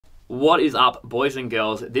What is up, boys and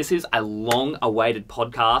girls? This is a long-awaited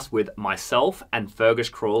podcast with myself and Fergus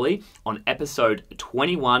Crawley on episode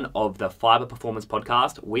 21 of the Phyba Performance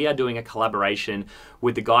Podcast. We are doing a collaboration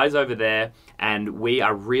with the guys over there, and we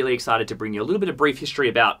are really excited to bring you a little bit of brief history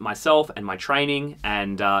about myself and my training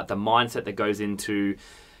and the mindset that goes into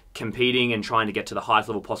competing and trying to get to the highest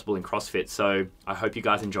level possible in CrossFit. So I hope you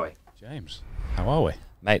guys enjoy. James, how are we?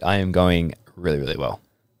 Mate, I am going really, really well.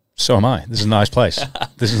 So am I. This is a nice place.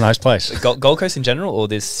 This is a nice place. Gold Coast in general or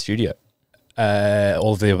this studio?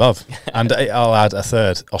 All of the above. And I'll add a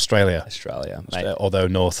third, Australia. Australia, mate. Although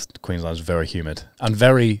North Queensland is very humid and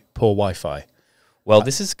very poor Wi-Fi. Well,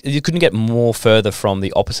 this is, you couldn't get more further from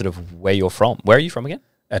the opposite of where you're from. Where are you from again?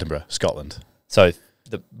 Edinburgh, Scotland. So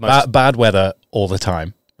the most bad weather all the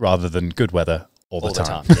time rather than good weather all the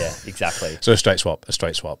time. Yeah, exactly. So a straight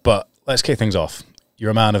swap. But let's kick things off.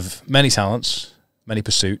 You're a man of many talents, many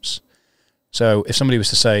pursuits. So if somebody was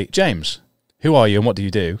to say, James, who are you and what do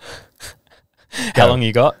you do? How long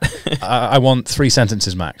you got? I want 3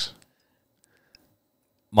 sentences max.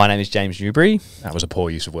 My name is James Newbury. That was a poor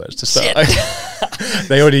use of words to start.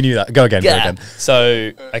 They already knew that. Go again.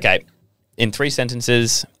 So, okay, in 3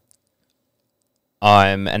 sentences,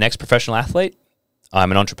 I'm an ex-professional athlete.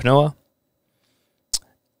 I'm an entrepreneur.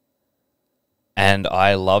 And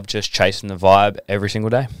I love just chasing the vibe every single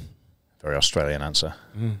day. Very Australian answer.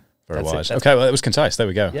 Very That's wise. it. Okay, well, it was concise. There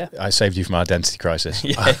we go. Yeah. I saved you from an identity crisis.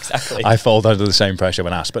 Yeah, exactly. I fold under the same pressure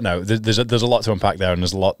when asked. But no, there's a lot to unpack there, and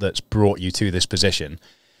there's a lot that's brought you to this position.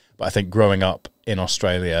 But I think growing up in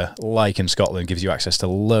Australia, like in Scotland, gives you access to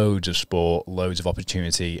loads of sport, loads of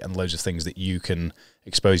opportunity, and loads of things that you can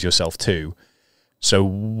expose yourself to. So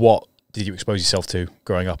what did you expose yourself to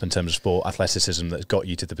growing up in terms of sport, athleticism, that got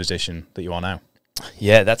you to the position that you are now?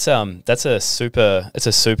 Yeah, that's a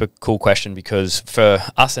super cool question, because for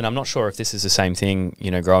us, and I'm not sure if this is the same thing,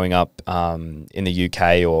 you know, growing up in the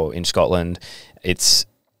UK or in Scotland, it's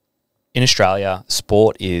in Australia,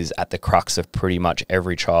 sport is at the crux of pretty much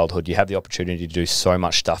every childhood. You have the opportunity to do so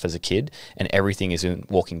much stuff as a kid, and everything is in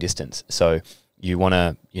walking distance. So you want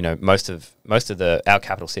to, you know, most of our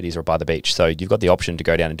capital cities are by the beach. So you've got the option to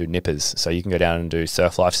go down and do nippers. So you can go down and do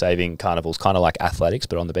surf life saving carnivals, kind of like athletics,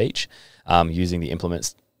 but on the beach, using the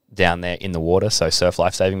implements down there in the water. So surf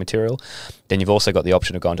life saving material. Then you've also got the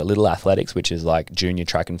option of going to little athletics, which is like junior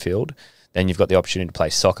track and field. Then you've got the opportunity to play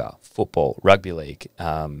soccer, football, rugby league.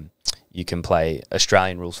 You can play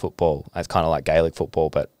Australian rules football. It's kind of like Gaelic football,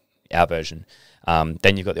 but our version.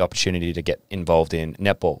 Then you've got the opportunity to get involved in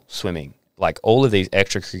netball, swimming, like all of these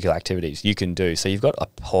extracurricular activities you can do. So you've got a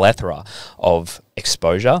plethora of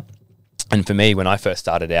exposure. And for me, when I first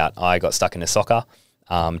started out, I got stuck into soccer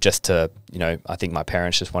just to, you know, I think my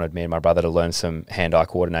parents just wanted me and my brother to learn some hand-eye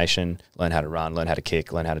coordination, learn how to run, learn how to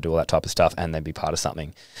kick, learn how to do all that type of stuff, and then be part of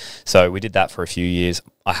something. So we did that for a few years.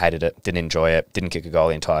 I hated it, didn't enjoy it, didn't kick a goal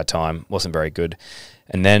the entire time, wasn't very good.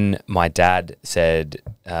 And then my dad said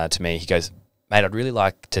to me, he goes, mate, I'd really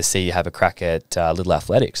like to see you have a crack at little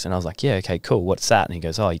athletics. And I was like, yeah, okay, cool. What's that? And he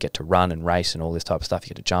goes, oh, you get to run and race and all this type of stuff. You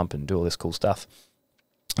get to jump and do all this cool stuff.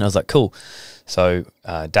 And I was like, cool. So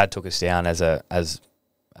Dad took us down as a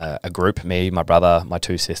group, me, my brother, my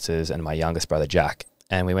 2 sisters, and my youngest brother, Jack.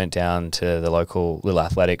 And we went down to the local little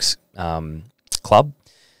athletics club.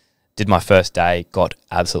 Did my first day, got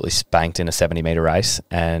absolutely spanked in a 70-meter race.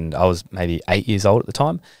 And I was maybe 8 years old at the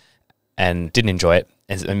time and didn't enjoy it.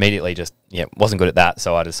 And immediately just, wasn't good at that.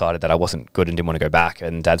 So I decided that I wasn't good and didn't want to go back.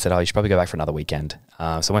 And Dad said, oh, you should probably go back for another weekend. So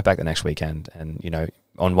I went back the next weekend. And, you know,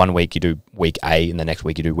 on one week you do week A and the next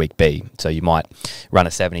week you do week B. So you might run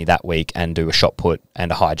a 70 that week and do a shot put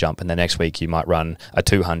and a high jump. And the next week you might run a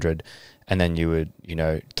 200 and then you would, you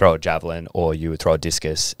know, throw a javelin or you would throw a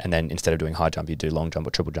discus. And then instead of doing high jump, you do long jump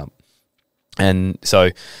or triple jump. And so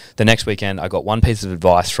the next weekend I got one piece of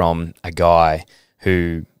advice from a guy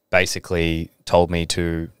who basically told me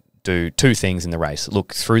to do 2 things in the race: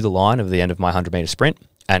 look through the line of the end of my 100-meter sprint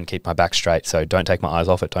and keep my back straight. So don't take my eyes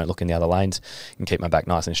off it, don't look in the other lanes, and keep my back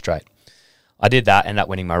nice and straight. I did that, ended up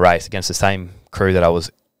winning my race against the same crew that I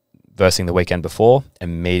was versing the weekend before.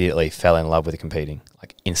 Immediately fell in love with the competing,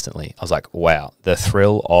 like instantly. I was like, wow, the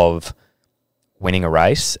thrill of winning a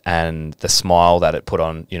race and the smile that it put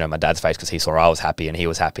on, you know, my dad's face because he saw I was happy and he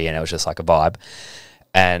was happy and it was just like a vibe.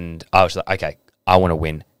 And I was like, okay, I want to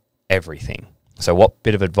win everything. So what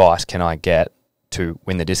bit of advice can I get to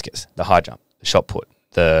win the discus, the high jump, the shot put,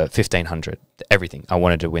 the 1500, everything? I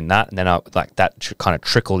wanted to win that. And then that kind of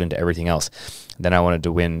trickled into everything else. Then I wanted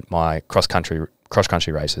to win my cross country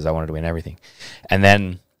races. I wanted to win everything. And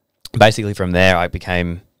then basically from there, I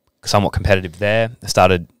became somewhat competitive there. I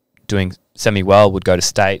started doing semi-well, would go to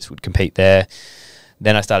states, would compete there.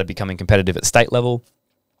 Then I started becoming competitive at state level.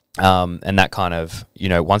 And that kind of, you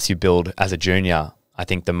know, once you build as a junior, I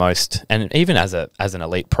think the most, and even as an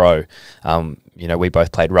elite pro, you know, we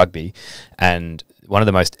both played rugby, and one of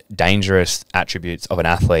the most dangerous attributes of an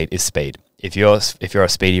athlete is speed. If you're a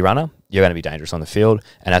speedy runner, you're going to be dangerous on the field,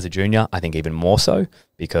 and as a junior, I think even more so,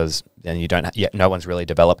 because then you don't yet no one's really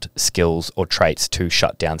developed skills or traits to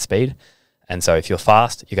shut down speed. And so if you're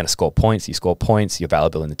fast, you're going to score points. You score points, you're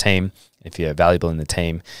valuable in the team. If you're valuable in the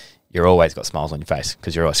team, you're always got smiles on your face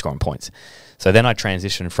because you're always scoring points. So then I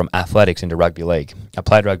transitioned from athletics into rugby league. I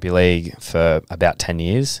played rugby league for about 10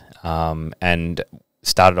 years and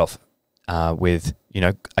started off with, you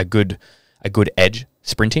know, a good edge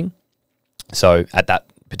sprinting. So at that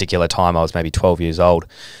particular time, I was maybe 12 years old,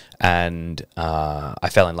 and I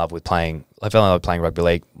fell in love with playing rugby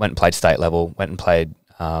league. Went and played state level. Went and played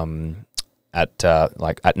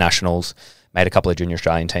at nationals. Made a couple of junior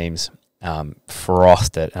Australian teams.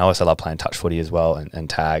 Frothed it, and I also love playing touch footy as well and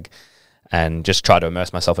tag, and just try to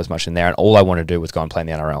immerse myself as much in there. And all I wanted to do was go and play in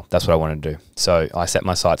the NRL. That's what I wanted to do. So I set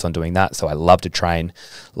my sights on doing that. So I love to train,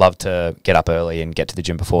 love to get up early and get to the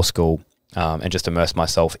gym before school, and just immerse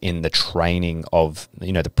myself in the training of,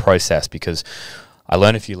 you know, the process, because I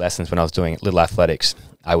learned a few lessons when I was doing little athletics.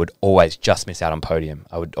 I would always just miss out on podium.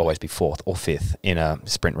 I would always be 4th or 5th in a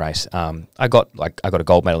sprint race. I got a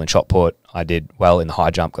gold medal in shot put. I did well in the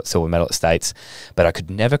high jump, got silver medal at States, but I could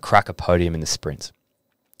never crack a podium in the sprints.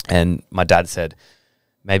 And my dad said,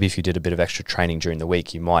 maybe if you did a bit of extra training during the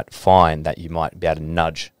week, you might find that you might be able to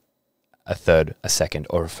nudge a third, a second,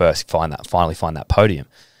 or a first, finally find that podium.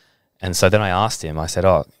 And so then I asked him, I said,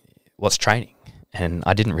 oh, what's training? And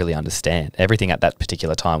I didn't really understand. Everything at that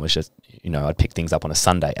particular time was just, you know, I'd pick things up on a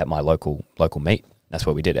Sunday at my local meet. That's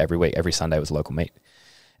what we did every week. Every Sunday was a local meet.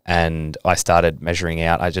 And I started measuring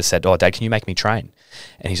out. I just said, oh, Dad, can you make me train?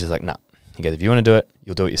 And he's just like, no. He goes, if you want to do it,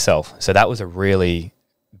 you'll do it yourself. So that was a really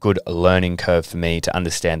good learning curve for me to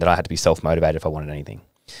understand that I had to be self-motivated if I wanted anything.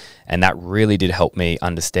 And that really did help me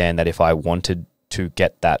understand that if I wanted to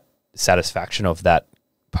get that satisfaction of that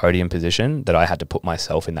podium position, that I had to put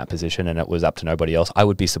myself in that position, and it was up to nobody else. I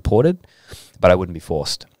would be supported, but I wouldn't be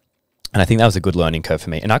forced. And I think that was a good learning curve for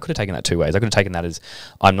me. And I could have taken that two ways. I could have taken that as,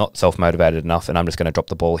 I'm not self-motivated enough and I'm just going to drop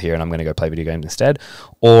the ball here and I'm going to go play video games instead.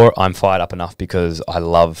 Or I'm fired up enough because I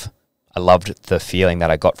loved the feeling that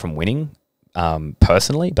I got from winning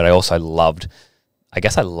personally, but I also loved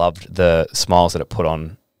the smiles that it put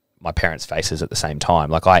on my parents' faces at the same time.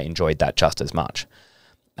 Like, I enjoyed that just as much.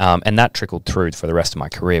 And that trickled through for the rest of my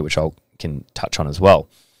career, which I can touch on as well.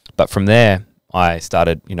 But from there, I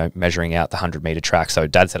started, you know, measuring out the 100-meter track. So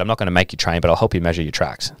Dad said, I'm not going to make you train, but I'll help you measure your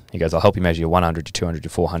tracks. He goes, I'll help you measure your 100 to 200 to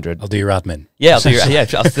 400. I'll do your admin. Yeah,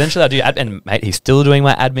 essentially I'll do your admin. And mate, he's still doing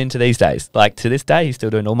my admin to these days. Like, to this day, he's still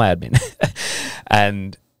doing all my admin.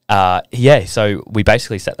 And so we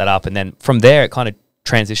basically set that up. And then from there, it kind of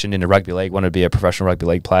transitioned into rugby league. Wanted to be a professional rugby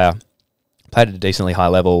league player. Played at a decently high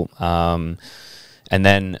level. And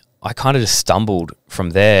then I kind of just stumbled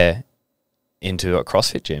from there into a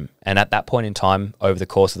CrossFit gym. And at that point in time, over the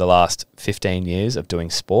course of the last 15 years of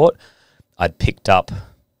doing sport, I'd picked up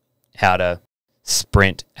how to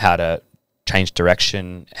sprint, how to change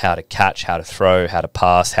direction, how to catch, how to throw, how to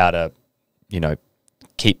pass, how to, you know,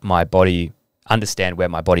 keep my body, understand where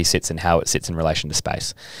my body sits and how it sits in relation to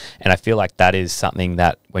space. And I feel like that is something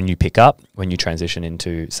that when you pick up, when you transition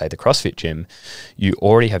into, say, the CrossFit gym, you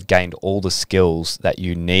already have gained all the skills that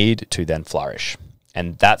you need to then flourish.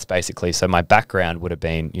 And that's basically, so my background would have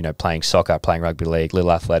been, you know, playing soccer, playing rugby league,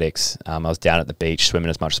 little athletics. I was down at the beach, swimming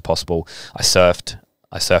as much as possible. I surfed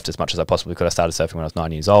as much as I possibly could. I started surfing when I was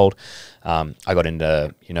 9 years old. I got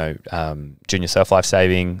into, you know, junior surf life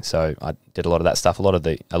saving. So I did a lot of that stuff, a lot of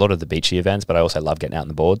the beachy events, but I also love getting out on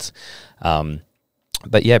the boards.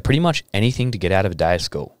 But yeah, pretty much anything to get out of a day of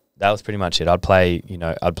school. That was pretty much it. I'd play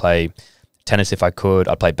tennis if I could.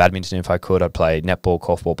 I'd play badminton if I could. I'd play netball,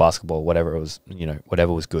 korfball, basketball, whatever it was, you know,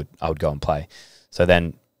 whatever was good, I would go and play. So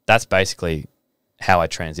then that's basically how I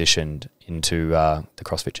transitioned into the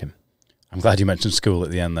CrossFit gym. I'm glad you mentioned school at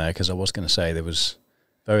the end there, because I was going to say there was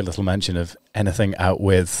very little mention of anything out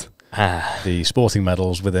with the sporting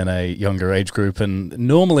medals within a younger age group. And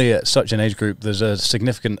normally at such an age group, there's a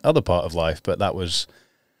significant other part of life, but that was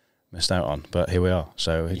missed out on. But here we are.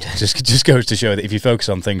 So it just goes to show that if you focus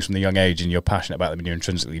on things from the young age and you're passionate about them and you're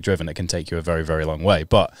intrinsically driven, it can take you a very, very long way.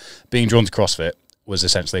 But being drawn to CrossFit was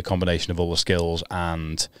essentially a combination of all the skills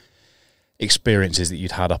and experiences that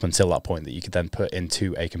you'd had up until that point that you could then put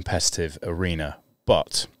into a competitive arena.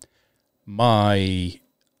 But my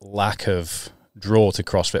lack of draw to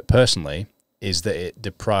CrossFit personally is that it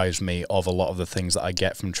deprives me of a lot of the things that I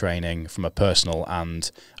get from training from a personal and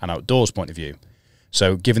an outdoors point of view.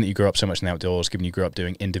 So given that you grew up so much in the outdoors, given you grew up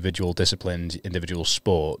doing individual disciplines, individual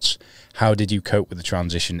sports, how did you cope with the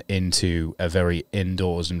transition into a very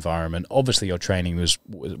indoors environment? Obviously, your training was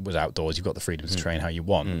outdoors. You've got the freedom to train how you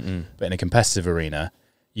want. But in a competitive arena,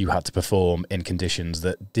 you had to perform in conditions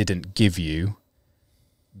that didn't give you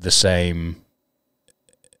the same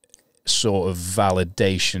sort of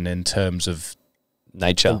validation in terms of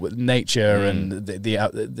nature and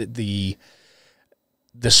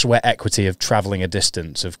the sweat equity of traveling a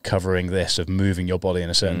distance, of covering this, of moving your body in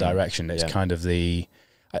a certain direction. It's kind of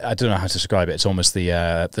I don't know how to describe it. It's almost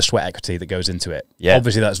the sweat equity that goes into it. Yeah.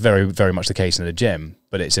 Obviously, that's very, very much the case in a gym,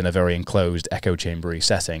 but it's in a very enclosed, echo chambery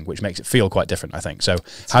setting, which makes it feel quite different, I think. So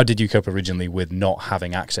how did you cope originally with not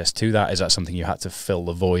having access to that? Is that something you had to fill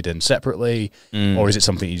the void in separately? Or is it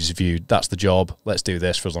something you just viewed, that's the job, let's do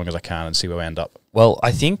this for as long as I can and see where we end up? Well,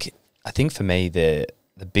 I think for me, the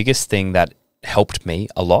biggest thing that helped me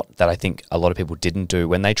a lot, that I think a lot of people didn't do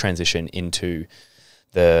when they transition into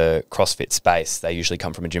the CrossFit space, they usually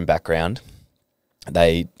come from a gym background.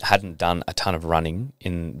 They hadn't done a ton of running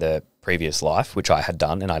in the previous life, which I had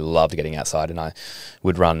done, and I loved getting outside, and I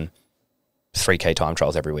would run 3K time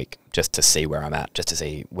trials every week just to see where I'm at, just to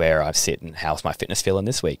see where I sit and how's my fitness feeling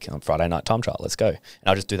this week. On Friday night time trial, let's go. And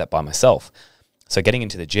I'll just do that by myself. So getting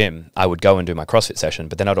into the gym, I would go and do my CrossFit session,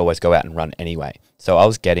 but then I'd always go out and run anyway. So I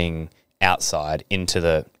was getting outside into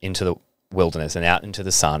the wilderness and out into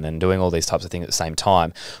the sun and doing all these types of things at the same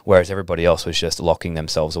time, whereas everybody else was just locking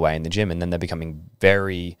themselves away in the gym, and then they're becoming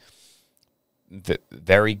very,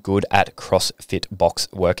 very good at CrossFit box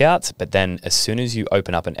workouts. But then as soon as you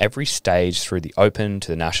open up, and every stage through the Open to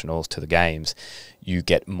the Nationals to the Games, you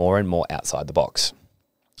get more and more outside the box.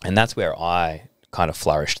 And that's where I kind of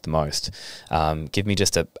flourished the most. Give me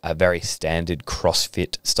just a very standard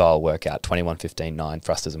CrossFit style workout, 21, 15, 9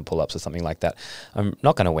 thrusters and pull-ups or something like that. I'm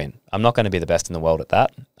not going to win. I'm not going to be the best in the world at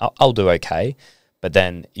that. I'll do okay. But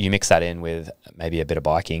then you mix that in with maybe a bit of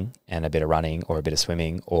biking and a bit of running or a bit of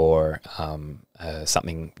swimming or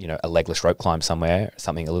something, a legless rope climb somewhere,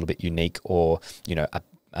 something a little bit unique, or,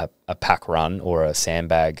 a pack run or a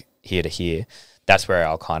sandbag here to here. That's where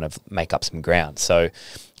I'll kind of make up some ground. So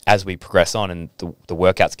as we progress on and the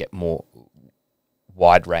workouts get more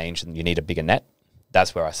wide range and you need a bigger net,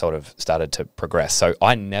 that's where I sort of started to progress. So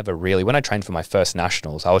I never really, when I trained for my first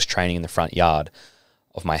nationals, I was training in the front yard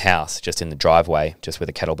of my house, just in the driveway, just with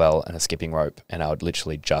a kettlebell and a skipping rope. And I would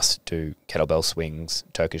literally just do kettlebell swings,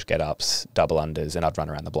 Turkish get-ups, double unders, and I'd run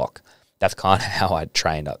around the block. That's kind of how I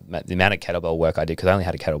trained. The amount of kettlebell work I did, because I only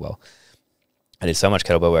had a kettlebell. I did so much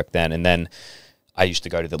kettlebell work then. And then I used to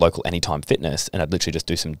go to the local Anytime Fitness and I'd literally just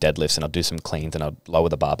do some deadlifts and I'd do some cleans and I'd lower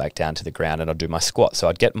the bar back down to the ground and I'd do my squat. So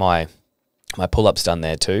I'd get my pull-ups done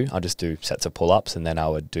there too. I'd just do sets of pull-ups and then I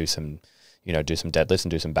would do some deadlifts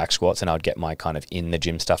and do some back squats, and I would get my kind of in the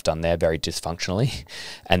gym stuff done there very dysfunctionally.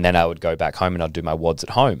 And then I would go back home and I'd do my WODs at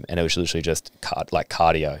home, and it was literally just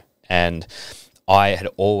cardio. And I had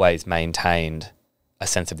always maintained a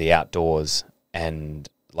sense of the outdoors, and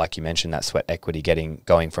like you mentioned, that sweat equity,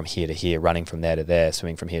 going from here to here, running from there to there,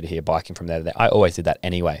 swimming from here to here, biking from there to there. I always did that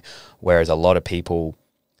anyway. Whereas a lot of people,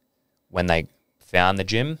 when they found the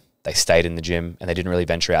gym, they stayed in the gym and they didn't really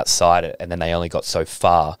venture outside it, and then they only got so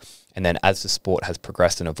far. And then as the sport has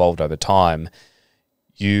progressed and evolved over time,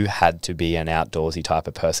 you had to be an outdoorsy type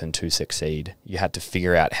of person to succeed. You had to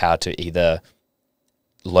figure out how to either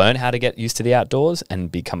learn how to get used to the outdoors and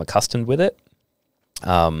become accustomed with it,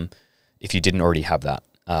 if you didn't already have that.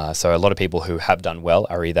 So a lot of people who have done well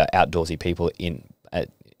are either outdoorsy people in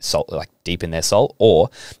soul, like deep in their soul, or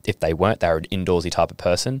if they weren't, they were an indoorsy type of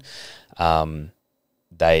person.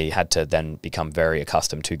 They had to then become very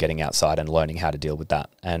accustomed to getting outside and learning how to deal with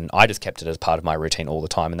that. And I just kept it as part of my routine all the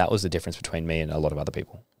time. And that was the difference between me and a lot of other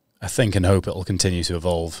people. I think and hope it will continue to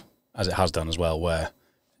evolve, as it has done as well, where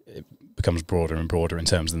it becomes broader and broader in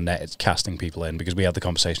terms of the net it's casting people in, because we had the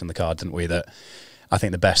conversation in the car, didn't we, that I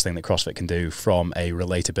think the best thing that CrossFit can do from a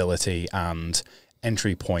relatability and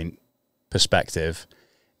entry point perspective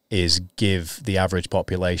is give the average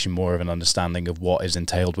population more of an understanding of what is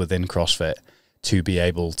entailed within CrossFit, to be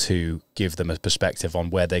able to give them a perspective on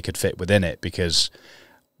where they could fit within it. Because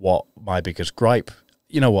what my biggest gripe,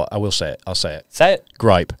 you know what, I will say it, I'll say it. Say it.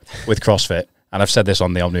 Gripe with CrossFit, and I've said this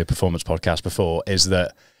on the Omnia Performance podcast before, is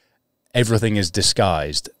that everything is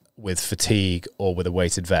disguised with fatigue or with a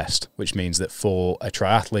weighted vest, which means that for a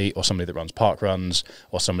triathlete or somebody that runs park runs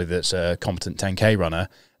or somebody that's a competent 10K runner,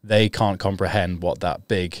 they can't comprehend what that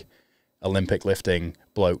big Olympic lifting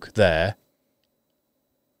bloke there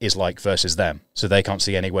is like versus them. So they can't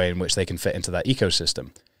see any way in which they can fit into that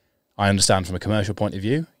ecosystem. I understand from a commercial point of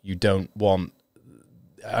view, you don't want,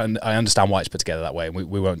 and I understand why it's put together that way, and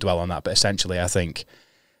we won't dwell on that, but essentially I think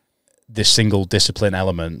this single discipline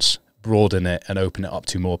elements broaden it and open it up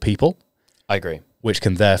to more people. I agree. Which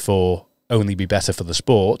can therefore only be better for the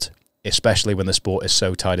sport, especially when the sport is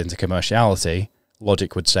so tied into commerciality.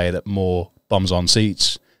 Logic would say that more bums on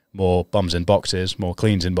seats, more bums in boxes, more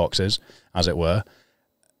cleans in boxes, as it were,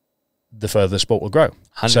 the further the sport will grow.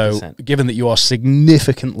 100%. So given that you are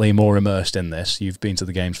significantly more immersed in this, you've been to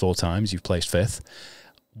the games 4 times, you've placed 5th,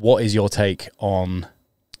 what is your take on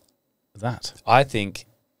that? I think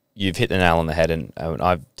you've hit the nail on the head, and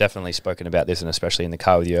I've definitely spoken about this, and especially in the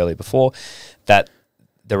car with you earlier before, that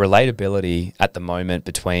the relatability at the moment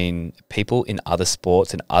between people in other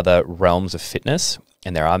sports and other realms of fitness,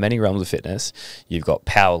 and there are many realms of fitness. You've got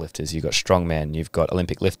powerlifters, you've got strongmen, you've got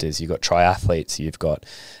Olympic lifters, you've got triathletes, you've got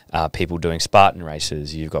people doing Spartan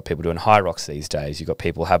races, you've got people doing high rocks these days, you've got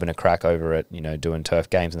people having a crack over at, doing turf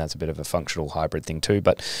games, and that's a bit of a functional hybrid thing too.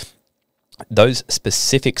 But those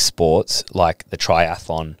specific sports like the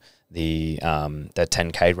triathlon, the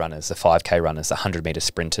 10K runners, the 5K runners, the 100-meter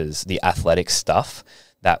sprinters, the athletic stuff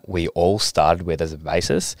that we all started with as a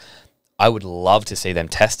basis, I would love to see them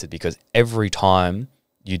tested, because every time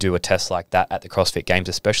you do a test like that at the CrossFit Games,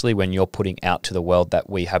 especially when you're putting out to the world that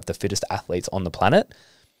we have the fittest athletes on the planet,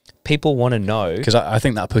 people want to know. Because I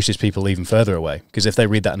think that pushes people even further away. Because if they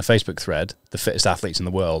read that in a Facebook thread, the fittest athletes in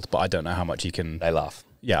the world, but I don't know how much you can... They laugh.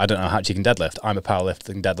 Yeah, I don't know how much you can deadlift. I'm a powerlifter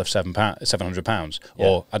and deadlift 700 pounds. Yeah.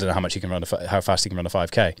 Or I don't know how much you can run, how fast you can run a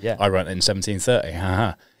 5K. Yeah. I run it in 17:30.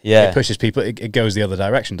 Haha. Yeah. It pushes people, it goes the other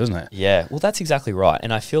direction, doesn't it? Yeah, well, that's exactly right.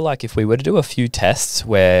 And I feel like if we were to do a few tests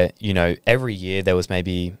where, every year there was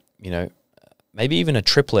maybe even a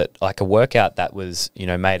triplet, like a workout that was,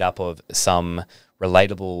 made up of some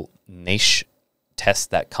relatable niche tests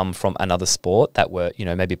that come from another sport that were,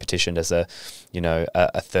 maybe petitioned as a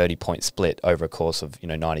 30-point split over a course of,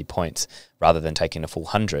 90 points rather than taking a full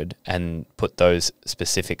 100, and put those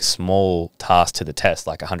specific small tasks to the test,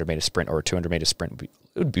 like a 100-meter sprint or a 200-meter sprint.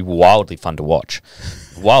 It would be wildly fun to watch.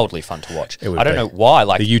 Wildly fun to watch. I don't know why.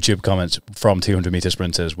 Like, the YouTube comments from 200-meter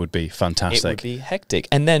sprinters would be fantastic. It would be hectic.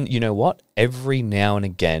 And then, you know what? Every now and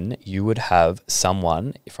again, you would have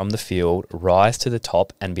someone from the field rise to the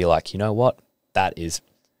top and be like, you know what? That is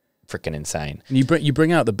freaking insane. And you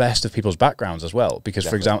bring out the best of people's backgrounds as well. Because,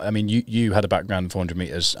 for example, I mean, you had a background in 400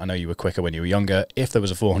 meters. I know you were quicker when you were younger. If there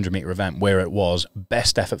was a 400-meter event where it was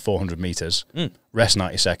best effort 400 meters, rest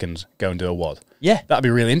 90 seconds, go and do a WOD. Yeah. That'd be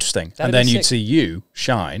really interesting. And then you'd see you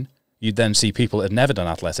shine. You'd then see people that had never done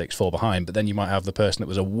athletics fall behind, but then you might have the person that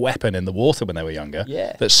was a weapon in the water when they were younger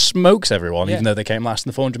that smokes everyone, even though they came last in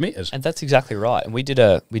the 400 meters. And that's exactly right. And we did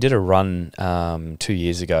a run 2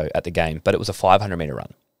 years ago at the game, but it was a 500-meter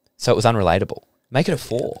run. So it was unrelatable. Make it a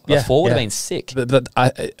 4. A 4 would have been sick. But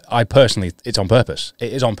I personally, it's on purpose.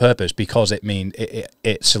 It is on purpose because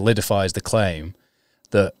it solidifies the claim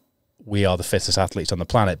that we are the fittest athletes on the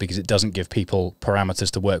planet, because it doesn't give people parameters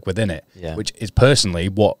to work within it, which is personally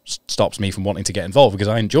what stops me from wanting to get involved, because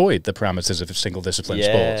I enjoyed the parameters of single discipline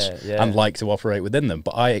sports and like to operate within them.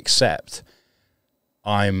 But I accept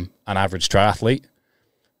I'm an average triathlete,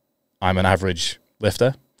 I'm an average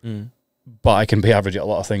lifter, but I can be average at a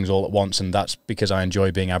lot of things all at once, and that's because I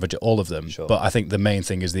enjoy being average at all of them. Sure. But I think the main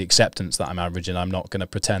thing is the acceptance that I'm average, and I'm not going to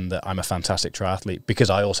pretend that I'm a fantastic triathlete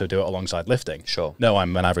because I also do it alongside lifting. Sure. No,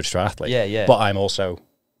 I'm an average triathlete. Yeah. But I'm also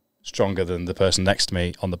stronger than the person next to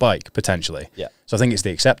me on the bike, potentially. Yeah. So I think it's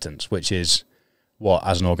the acceptance, which is what,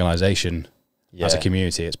 as an organisation, as a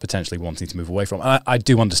community, it's potentially wanting to move away from. And I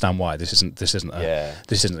do understand why. This isn't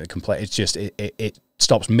a complaint. It's just it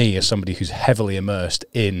stops me, as somebody who's heavily immersed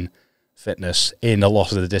in fitness, in a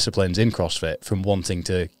lot of the disciplines in CrossFit, from wanting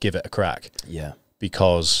to give it a crack. Yeah.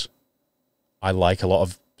 Because I like a lot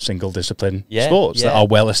of single discipline sports that are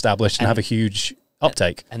well established and have a huge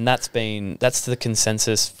uptake. And that's the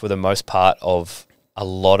consensus for the most part of a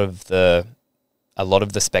lot of the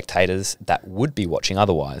spectators that would be watching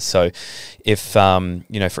otherwise. So if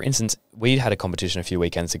for instance, we had a competition a few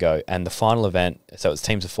weekends ago, and the final event, so it was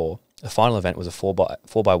teams of 4. The final event was a 4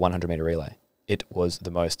 by 100 meter relay. It was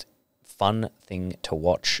the most fun thing to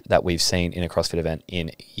watch that we've seen in a CrossFit event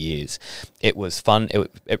in years. It was fun.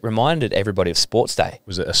 It reminded everybody of Sports Day.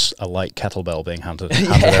 Was it a light kettlebell being handed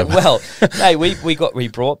yeah, over? Well, hey, we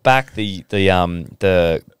brought back the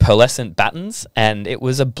pearlescent battens, and it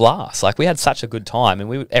was a blast. Like, we had such a good time,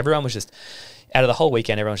 and everyone was just, out of the whole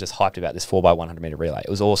weekend, everyone was just hyped about this 4 by 100 meter relay.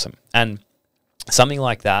 It was awesome. And something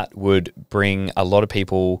like that would bring a lot of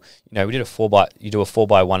people. You know, we did you do a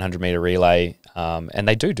 4x100 meter relay, and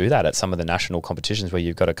they do that at some of the national competitions where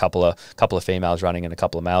you've got a couple of females running and a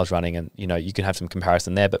couple of males running, and you know you can have some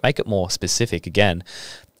comparison there, but make it more specific again,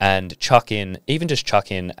 and chuck in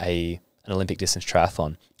an Olympic distance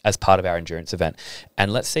triathlon as part of our endurance event,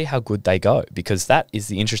 and let's see how good they go, because that is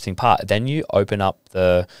the interesting part. Then you open up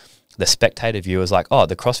the spectator viewers like, oh,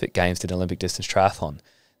 the CrossFit Games did an Olympic distance triathlon.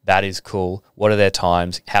 That is cool. What are their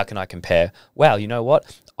times? How can I compare? Wow, you know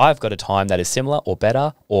what? I've got a time that is similar or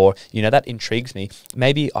better, or, you know, that intrigues me.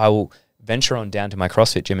 Maybe I will venture on down to my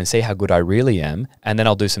CrossFit gym and see how good I really am, and then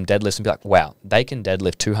I'll do some deadlifts and be like, wow, they can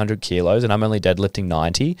deadlift 200 kilos and I'm only deadlifting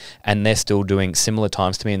 90, and they're still doing similar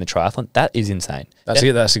times to me in the triathlon. That is insane. That's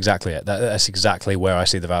exactly it. That's exactly where I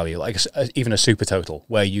see the value. Like even a super total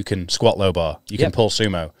where you can squat low bar, you can pull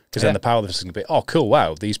sumo, because then the powerlifters can be, oh, cool,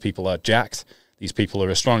 wow, these people are jacked. These people are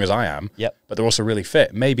as strong as I am, but they're also really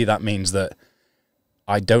fit. Maybe that means that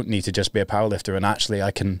I don't need to just be a powerlifter, and actually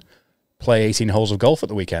I can play 18 holes of golf at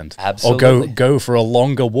the weekend. Absolutely. Or go for a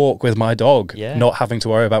longer walk with my dog, not having to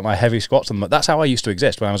worry about my heavy squats. And that's how I used to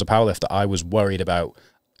exist when I was a powerlifter. I was worried about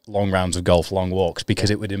long rounds of golf, long walks, because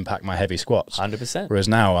it would impact my heavy squats. 100%. Whereas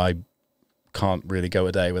now I can't really go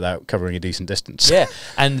a day without covering a decent distance. Yeah,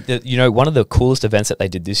 and you know, one of the coolest events that they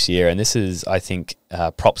did this year, and this is, I think,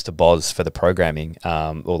 props to Boz for the programming,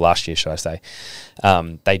 or last year, should I say,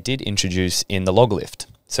 they did introduce in the log lift.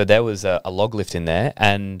 So there was a log lift in there,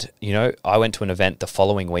 and, you know, I went to an event the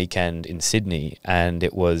following weekend in Sydney, and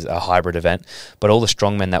it was a hybrid event, but all the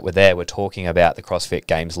strongmen that were there were talking about the CrossFit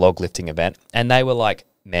Games log lifting event, and they were like,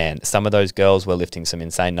 man, some of those girls were lifting some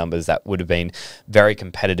insane numbers that would have been very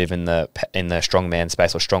competitive in the strongman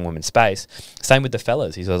space or strongwoman space. Same with the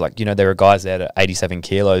fellas. He was like, you know, there are guys there at 87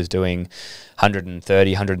 kilos doing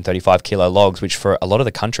 130, 135 kilo logs, which for a lot of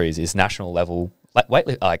the countries is national level,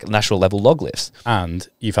 like national level log lifts. And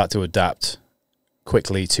you've had to adapt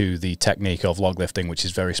quickly to the technique of log lifting, which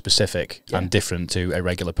is very specific and different to a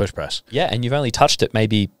regular push press. Yeah, and you've only touched it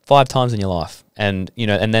maybe 5 times in your life, and you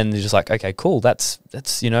know, and then you're just like, okay, cool. That's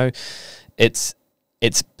you know, it's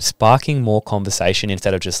sparking more conversation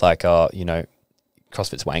instead of just like, oh, you know,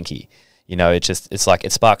 CrossFit's wanky. You know, it's like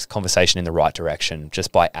it sparks conversation in the right direction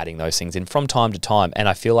just by adding those things in from time to time. And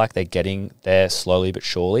I feel like they're getting there slowly but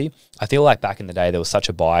surely. I feel like back in the day there was such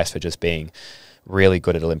a bias for just being really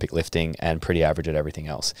good at Olympic lifting and pretty average at everything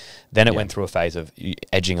else. Then it went through a phase of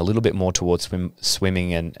edging a little bit more towards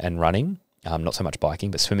swimming and running. Not so much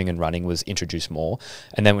biking, but swimming and running was introduced more.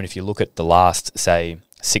 And then if you look at the last, say,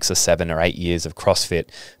 6 or 7 or 8 years of CrossFit,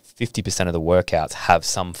 50% of the workouts have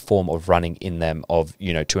some form of running in them of,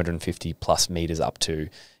 you know, 250 plus meters up to,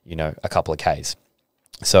 you know, a couple of Ks.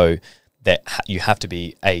 So that you have to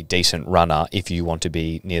be a decent runner if you want to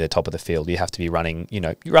be near the top of the field. You have to be running, you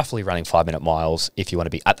know, you're roughly running 5-minute miles if you want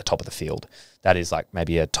to be at the top of the field. That is like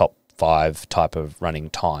maybe a top 5 type of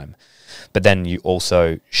running time. But then you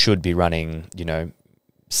also should be running, you know,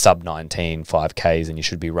 sub 19 5Ks, and you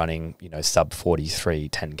should be running, you know, sub 43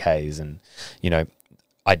 10Ks, and, you know,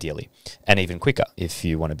 ideally, and even quicker if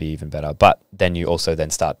you want to be even better. But then you also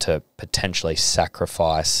then start to potentially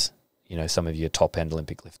sacrifice, you know, some of your top end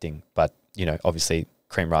Olympic lifting. But, you know, obviously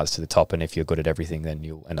cream rise to the top, and if you're good at everything, then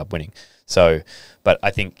you'll end up winning. So, but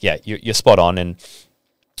I think, yeah, you're spot on. And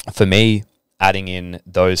for me, adding in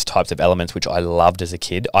those types of elements, which I loved as a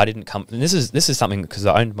kid, I didn't come, and this is something, because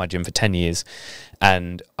I owned my gym for 10 years,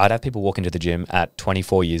 and I'd have people walk into the gym at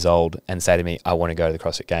 24 years old and say to me, I want to go to the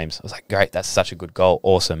CrossFit Games. I was like, great, that's such a good goal.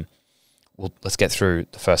 Awesome. Well, let's get through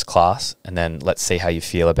the first class, and then let's see how you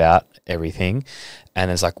feel about everything.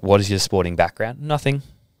 And it's like, what is your sporting background? Nothing.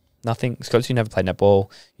 Because you never played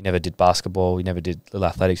netball, you never did basketball, you never did little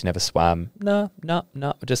athletics, you never swam. No.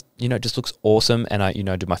 Just, you know, it just looks awesome. And I, you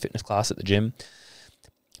know, do my fitness class at the gym.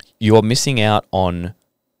 You're missing out on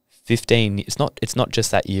 15. It's not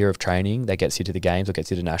just that year of training that gets you to the games or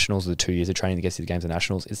gets you to nationals, or the 2 years of training that gets you to the games and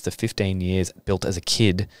nationals. It's the 15 years built as a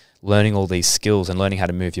kid, learning all these skills and learning how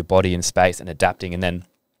to move your body in space and adapting, and then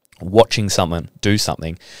watching someone do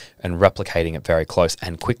something and replicating it very close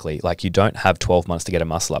and quickly. Like, you don't have 12 months to get a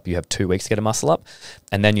muscle up. You have 2 weeks to get a muscle up,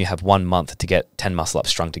 and then you have 1 month to get 10 muscle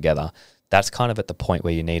ups strung together. That's kind of at the point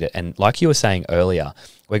where you need it. And like you were saying earlier,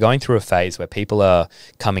 we're going through a phase where people are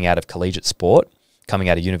coming out of collegiate sport, coming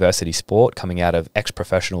out of university sport, coming out of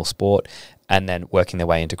ex-professional sport, and then working their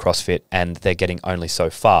way into CrossFit, and they're getting only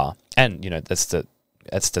so far. And, you know, that's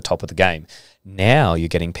the top of the game. Now you're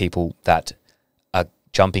getting people that are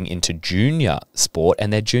jumping into junior sport,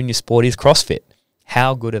 and their junior sport is CrossFit.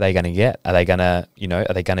 How good are they going to get? Are they going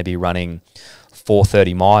to be running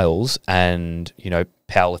 430 miles and, you know,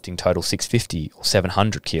 powerlifting total 650 or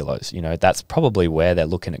 700 kilos. You know, that's probably where they're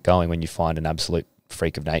looking at going when you find an absolute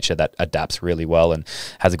freak of nature that adapts really well and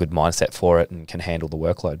has a good mindset for it and can handle the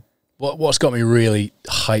workload. What's got me really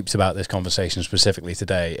hyped about this conversation specifically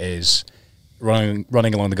today is running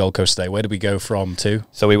along the Gold Coast today. Where did we go from to?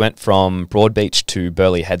 So we went from Broadbeach to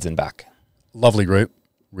Burleigh Heads and back. Lovely route.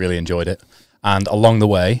 Really enjoyed it. And along the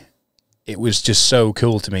way, it was just so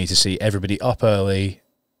cool to me to see everybody up early,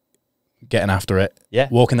 getting after it,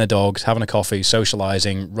 walking their dogs, having a coffee,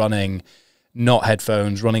 socializing, running, not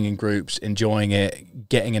headphones, running in groups, enjoying it,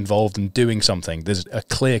 getting involved and doing something. There's a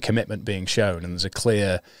clear commitment being shown, and there's a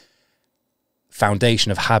clear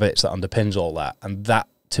foundation of habits that underpins all that. And that,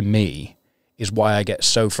 to me, is why I get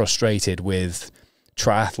so frustrated with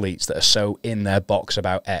triathletes that are so in their box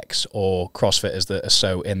about X, or CrossFitters that are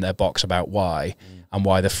so in their box about Y, and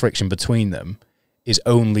why the friction between them is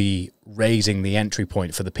only raising the entry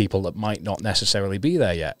point for the people that might not necessarily be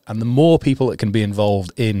there yet. And the more people that can be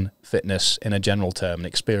involved in fitness in a general term and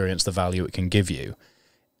experience the value it can give you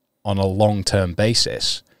on a long-term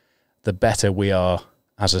basis, the better we are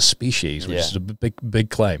as a species, which is a big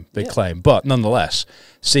claim. But nonetheless,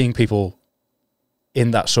 seeing people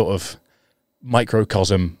in that sort of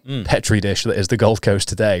microcosm petri dish that is the Gold Coast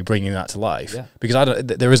today, bringing that to life, because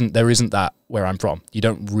there isn't that where I'm from. You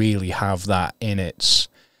don't really have that in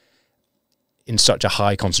such a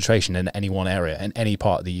high concentration in any one area in any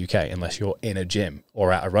part of the UK, unless you're in a gym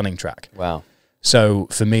or at a running track. Wow. So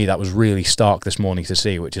for me, that was really stark this morning to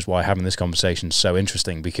see, which is why having this conversation is so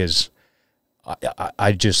interesting, because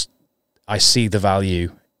I see the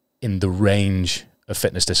value in the range of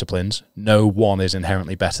fitness disciplines. No one is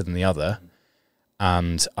inherently better than the other.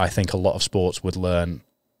 And I think a lot of sports would learn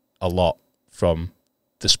a lot from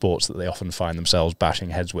the sports that they often find themselves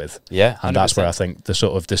bashing heads with. Yeah, 100%. And that's where I think the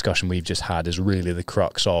sort of discussion we've just had is really the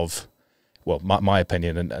crux of, well, my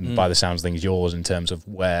opinion, and by the sounds of things, yours, in terms of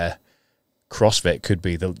where CrossFit could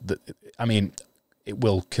be I mean, it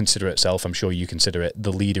will consider itself, I'm sure you consider it,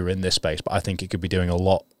 the leader in this space, but I think it could be doing a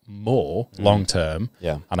lot more long term.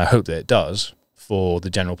 Yeah. And I hope that it does for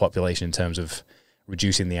the general population in terms of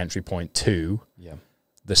reducing the entry point to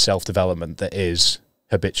the self-development that is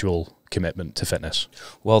habitual commitment to fitness.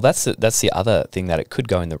 Well, that's the other thing, that it could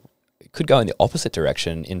go in the opposite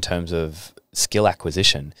direction in terms of skill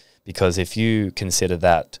acquisition, because if you consider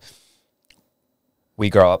that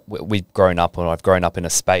I've grown up in a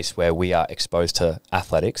space where we are exposed to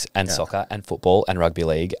athletics and soccer and football and rugby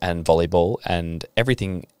league and volleyball and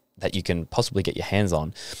everything that you can possibly get your hands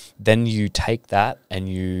on, then you take that and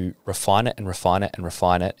you refine it and refine it and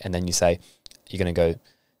refine it, and then you say, you're going to go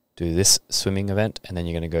do this swimming event, and then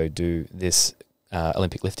you're going to go do this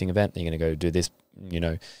Olympic lifting event, and you're going to go do this,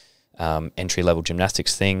 entry-level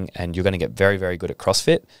gymnastics thing, and you're going to get very, very good at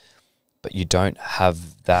CrossFit, but you don't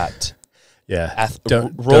have that...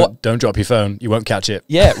 Don't drop your phone. You won't catch it.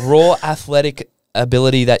 Yeah, raw athletic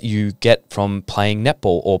ability that you get from playing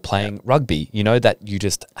netball or playing rugby, that you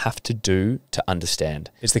just have to do to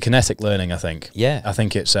understand. It's the kinetic learning, I think. Yeah. I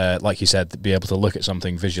think it's, like you said, to be able to look at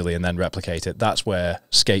something visually and then replicate it. That's where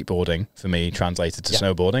skateboarding, for me, translated to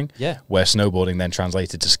snowboarding. Yeah. Where snowboarding then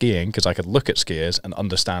translated to skiing, because I could look at skiers and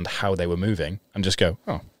understand how they were moving and just go,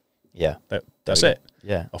 oh, yeah, that's it.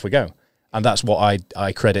 Yeah. Off we go. And that's what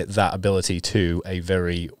I credit that ability to, a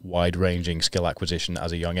very wide-ranging skill acquisition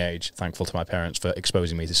as a young age. Thankful to my parents for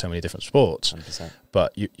exposing me to so many different sports. 100%.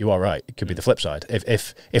 But you are right. It could be the flip side.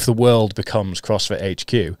 If the world becomes CrossFit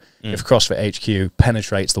HQ, if CrossFit HQ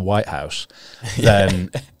penetrates the White House, then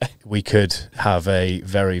we could have a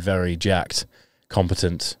very, very jacked,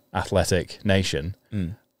 competent, athletic nation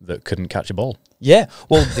that couldn't catch a ball. Yeah.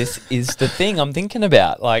 Well, this is the thing I'm thinking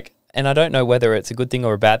about. And I don't know whether it's a good thing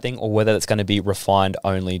or a bad thing, or whether it's going to be refined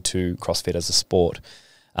only to CrossFit as a sport.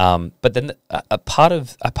 But then a part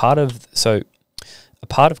of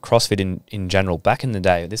CrossFit in general, back in the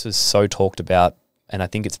day, this was so talked about, and I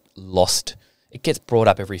think it's lost. It gets brought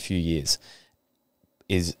up every few years.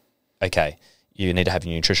 Is, okay, you need to have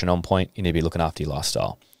your nutrition on point. You need to be looking after your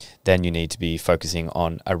lifestyle. Then you need to be focusing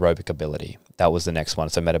on aerobic ability. That was the next one.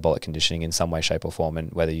 So metabolic conditioning in some way, shape, or form, and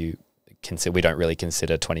whether you we don't really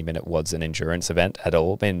consider 20-minute WODs an endurance event at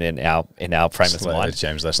all in our frame of mind.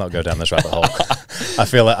 James, let's not go down this rabbit hole. I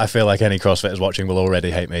feel like any CrossFitters watching will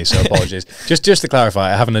already hate me, so apologies. just to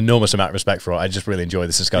clarify, I have an enormous amount of respect for it. I just really enjoy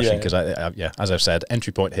this discussion because as I've said,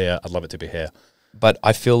 entry point here. I'd love it to be here. But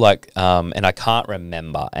I feel like, and I can't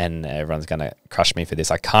remember, and everyone's going to crush me for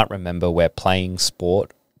this, I can't remember where playing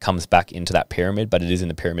sport comes back into that pyramid, but it is in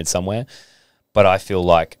the pyramid somewhere. But I feel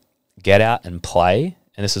like get out and play.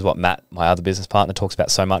 And this is what Matt, my other business partner, talks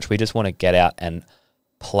about so much. We just want to get out and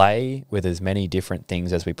play with as many different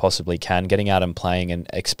things as we possibly can, getting out and playing and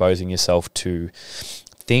exposing yourself to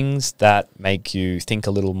things that make you think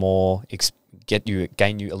a little more,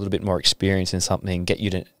 gain you a little bit more experience in something, get you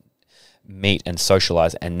to meet and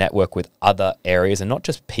socialize and network with other areas, and not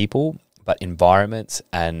just people, but environments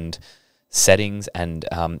and settings and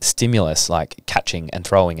stimulus like catching and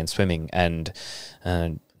throwing and swimming and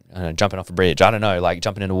jumping off a bridge. I don't know, like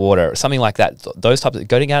jumping into water, something like that. Those types of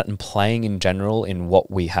going out and playing in general in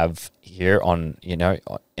what we have here on, you know,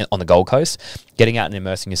 on the Gold Coast, getting out and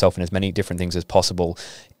immersing yourself in as many different things as possible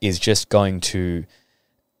is just going to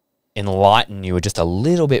enlighten you just a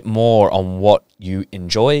little bit more on what you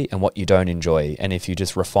enjoy and what you don't enjoy. And if you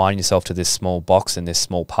just refine yourself to this small box and this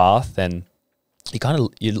small path, then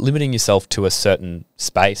you're limiting yourself to a certain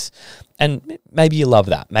space, and maybe you love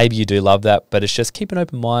that, maybe you do love that, but it's just keep an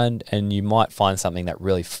open mind and you might find something that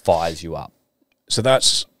really fires you up. So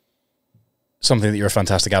that's something that you're a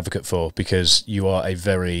fantastic advocate for, because you are a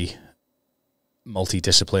very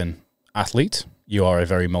multidiscipline athlete. You are a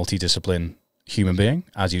very multidiscipline human being,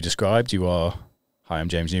 as you described. You are, hi, I'm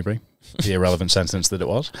James Newbury, the irrelevant sentence that it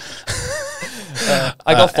was.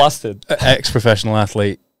 I got flustered. Ex-professional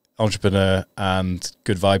athlete, entrepreneur, and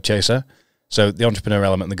good vibe chaser. So the entrepreneur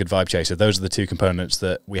element and the good vibe chaser, those are the two components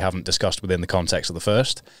that we haven't discussed within the context of the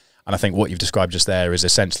first. And I think what you've described just there is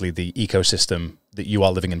essentially the ecosystem that you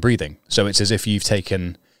are living and breathing. So it's as if you've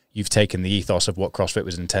taken the ethos of what CrossFit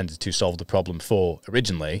was intended to solve the problem for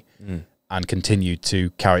originally, and continued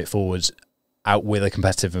to carry it forwards out with a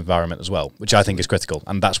competitive environment as well, which I think is critical.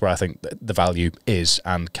 And that's where I think the value is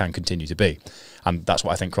and can continue to be. And that's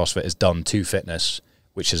what I think CrossFit has done to fitness,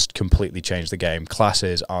 which has completely changed the game.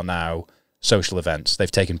 Classes are now social events.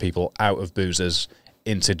 They've taken people out of boozers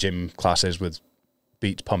into gym classes with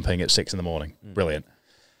beats pumping at 6 a.m. Brilliant.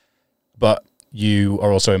 But you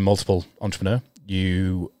are also a multiple entrepreneur.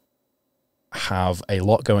 You have a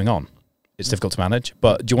lot going on. It's difficult to manage.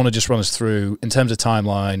 But do you want to just run us through, in terms of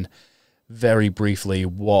timeline, very briefly,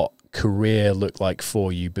 what career looked like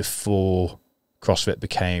for you before CrossFit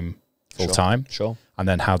became full-time? Sure. And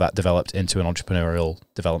then how that developed into an entrepreneurial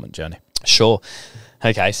development journey? Sure.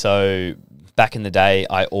 Okay, so back in the day,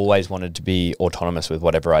 I always wanted to be autonomous with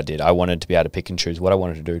whatever I did. I wanted to be able to pick and choose what I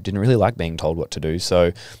wanted to do. Didn't really like being told what to do.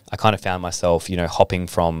 So I kind of found myself, you know, hopping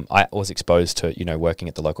from, I was exposed to, you know, working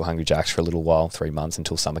at the local Hungry Jacks for a little while, 3 months,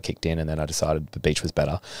 until summer kicked in, and then I decided the beach was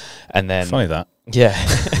better. And then... Funny that. Yeah.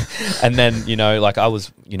 And then, you know, like I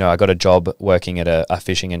was, you know, I got a job working at a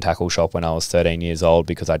fishing and tackle shop when I was 13 years old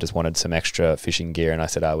because I just wanted some extra fishing gear, and I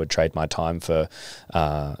said I would trade my time for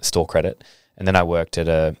store credit. And then I worked at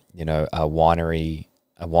a winery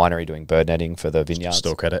doing bird netting for the vineyards.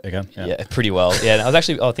 Store credit again. Yeah, pretty well. Yeah, and I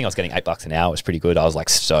think I was getting $8 an hour. It was pretty good. I was like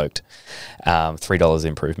stoked. $3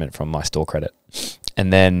 improvement from my store credit.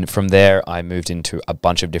 And then from there, I moved into a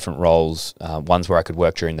bunch of different roles. Ones where I could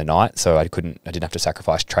work during the night, so I didn't have to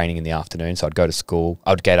sacrifice training in the afternoon. So I'd go to school.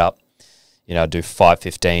 I would get up, you know, I'd do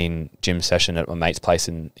 5:15 gym session at my mate's place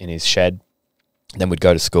in his shed. Then we'd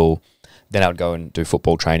go to school. Then I would go and do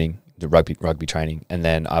football training, do rugby training, and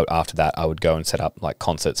then after that, I would go and set up like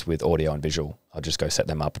concerts with audio and visual. I'd just go set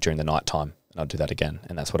them up during the night time, and I'd do that again.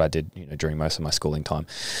 And that's what I did, you know, during most of my schooling time.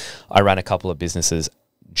 I ran a couple of businesses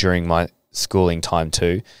during my schooling time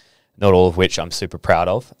too, not all of which I'm super proud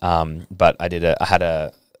of. But I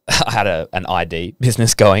had an ID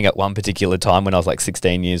business going at one particular time when I was like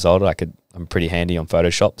 16 years old. I'm pretty handy on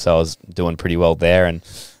Photoshop, so I was doing pretty well there, and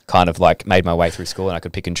kind of like made my way through school, and I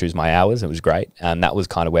could pick and choose my hours. It was great. And that was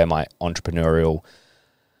kind of where my entrepreneurial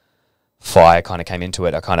fire kind of came into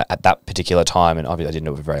it. I kind of, at that particular time, and obviously I didn't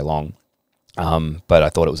do it for very long, but I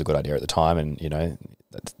thought it was a good idea at the time, and, you know,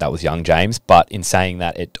 that was young James. But in saying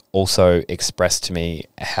that, it also expressed to me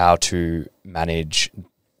how to manage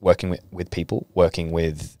working with people, working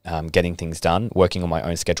with getting things done, working on my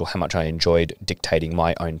own schedule, how much I enjoyed dictating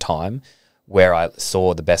my own time, where I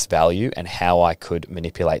saw the best value and how I could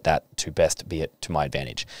manipulate that to best be it to my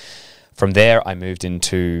advantage. From there, I moved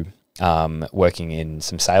into working in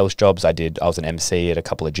some sales jobs. I was an MC at a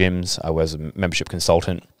couple of gyms. I was a membership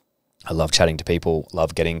consultant. I loved chatting to people,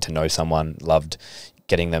 loved getting to know someone, loved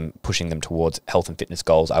pushing them towards health and fitness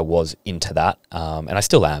goals. I was into that, and I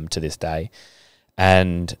still am to this day.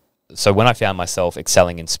 And so when I found myself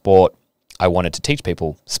excelling in sport, I wanted to teach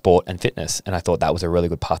people sport and fitness, and I thought that was a really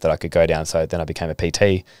good path that I could go down. So then I became a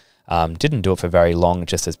PT. Didn't do it for very long,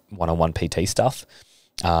 just as one-on-one PT stuff.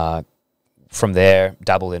 From there,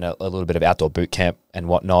 dabbled in a little bit of outdoor boot camp and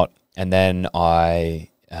whatnot. And then I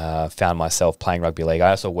found myself playing rugby league.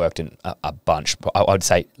 I also worked in a bunch. I would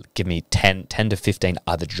say give me 10 to 15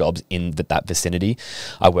 other jobs in that vicinity.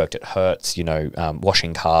 I worked at Hertz,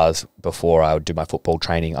 washing cars before I would do my football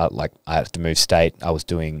training. I had to move state. I was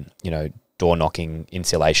doing, door knocking,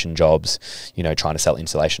 insulation jobs, trying to sell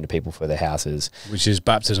insulation to people for their houses. Which is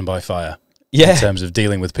baptism by fire. Yeah. In terms of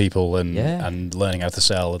dealing with people and learning how to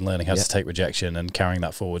sell and learning how to take rejection and carrying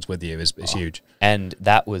that forwards with you is huge. And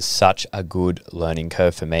that was such a good learning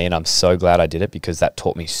curve for me. And I'm so glad I did it, because that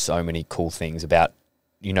taught me so many cool things about,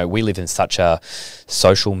 we live in such a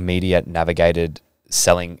social media navigated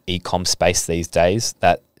selling e-com space these days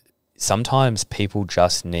that sometimes people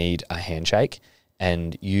just need a handshake,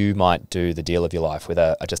 and you might do the deal of your life with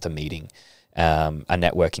just a meeting. A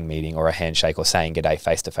networking meeting or a handshake or saying g'day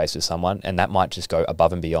face to face with someone, and that might just go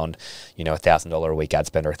above and beyond, $1,000 a week ad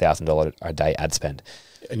spend or $1,000 a day ad spend,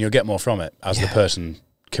 and you'll get more from it as the person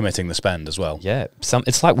committing the spend as well. Yeah,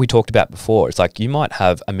 it's like we talked about before. It's like you might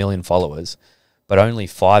have 1 million followers, but only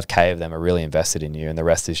 5K of them are really invested in you, and the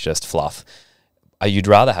rest is just fluff. You'd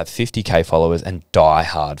rather have 50K followers and die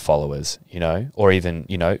hard followers, or even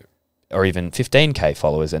 15K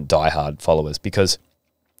followers and die hard followers, because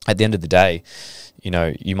at the end of the day,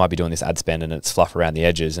 you might be doing this ad spend and it's fluff around the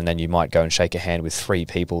edges, and then you might go and shake a hand with 3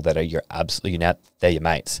 people that are they're your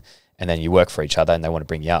mates, and then you work for each other and they want to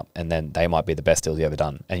bring you up, and then they might be the best deals you ever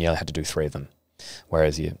done, and you only had to do 3 of them.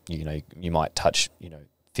 Whereas you might touch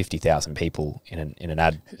 50,000 people in an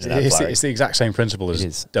ad. It's the exact same principle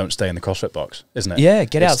as don't stay in the CrossFit box, isn't it? Yeah,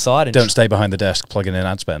 get outside and don't stay behind the desk plugging in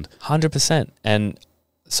ad spend. 100%. And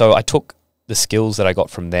so I took the skills that I got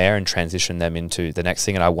from there and transition them into the next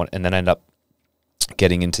thing, and then end up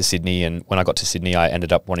getting into Sydney. And when I got to Sydney, I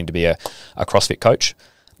ended up wanting to be a CrossFit coach.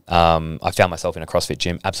 I found myself in a CrossFit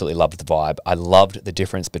gym, absolutely loved the vibe. I loved the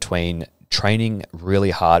difference between training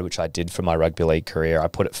really hard, which I did for my rugby league career. I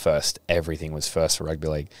put it first. Everything was first for rugby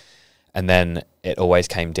league. And then it always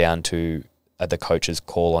came down to the coach's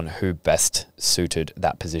call on who best suited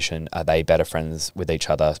that position. Are they better friends with each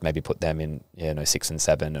other? Maybe put them in 6 and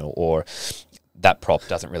 7, or that prop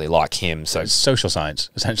doesn't really like him. So it's social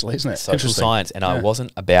science, essentially, isn't it? Social science. And I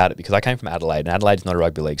wasn't about it, because I came from Adelaide, and Adelaide's not a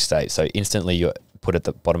rugby league state. So instantly you're put at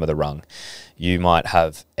the bottom of the rung. You might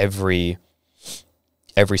have every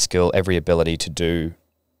skill, every ability to do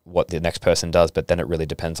what the next person does, but then it really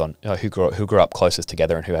depends on who grew up closest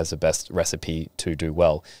together and who has the best recipe to do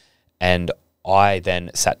well. And I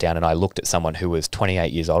then sat down and I looked at someone who was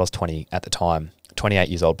 28 years old. I was 20 at the time, 28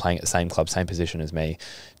 years old, playing at the same club, same position as me,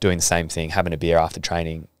 doing the same thing, having a beer after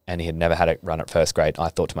training, and he had never had a run at first grade. I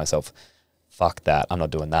thought to myself, fuck that, I'm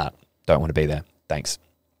not doing that. Don't want to be there. Thanks.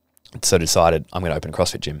 So decided I'm going to open a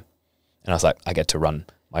CrossFit gym. And I was like, I get to run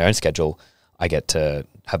my own schedule. I get to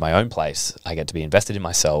have my own place. I get to be invested in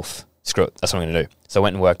myself. Screw it. That's what I'm going to do. So I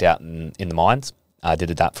went and worked out in the mines. I did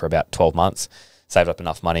that for about 12 months, saved up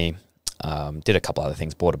enough money, did a couple other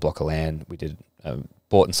things, bought a block of land. We did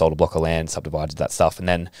bought and sold a block of land, subdivided that stuff. And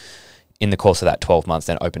then in the course of that 12 months,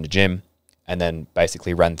 then opened a gym, and then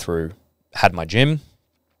basically had my gym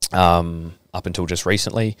up until just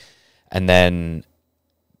recently. And then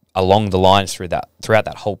along the lines throughout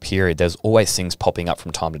that whole period, there's always things popping up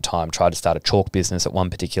from time to time. Tried to start a chalk business at one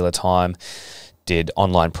particular time, did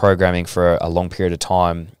online programming for a long period of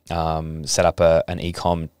time, set up an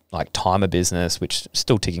e-com timer business, which is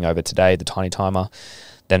still ticking over today, the Tiny Timer.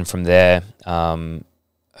 Then from there, I'm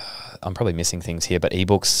probably missing things here, but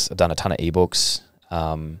ebooks, I've done a ton of ebooks,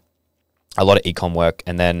 a lot of e-com work.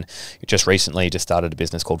 And then just recently started a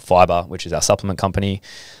business called Phyba, which is our supplement company.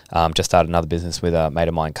 Just started another business with a mate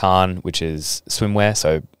of mine, Khan, which is swimwear.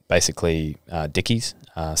 So basically Dickies,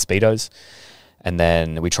 Speedos. And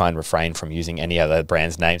then we try and refrain from using any other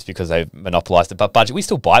brands' names because they've monopolized it. But Budgie, we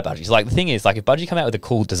still buy Budgies. The thing is, if Budgie come out with a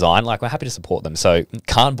cool design, we're happy to support them. So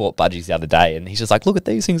Khan bought Budgies the other day, and he's just like, look at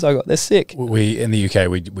these things I got. They're sick. We in the UK,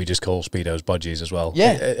 we just call Speedos Budgies as well.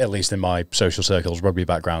 Yeah. At least in my social circles, rugby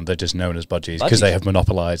background, they're just known as Budgies because they have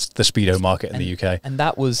monopolized the Speedo market in the UK. And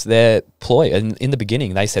that was their ploy. And in the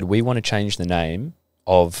beginning, they said, we want to change the name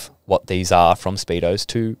of what these are from Speedos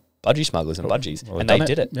to Budgie Smugglers and Budgies. And they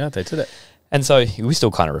did it. Yeah, they did it. And so we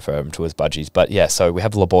still kind of refer them to as Budgies. But yeah, so we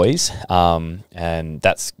have La Boys, and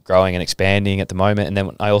that's growing and expanding at the moment. And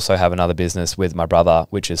then I also have another business with my brother,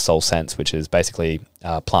 which is Soul Sense, which is basically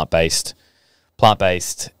plant-based,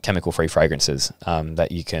 chemical-free fragrances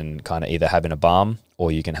that you can kind of either have in a balm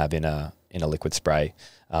or you can have in a liquid spray.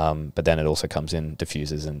 But then it also comes in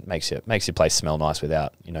diffusers and makes your place smell nice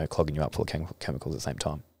without clogging you up full of chemicals at the same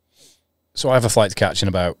time. So I have a flight to catch in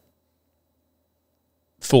about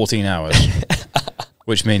 14 hours,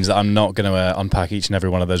 which means that I'm not going to unpack each and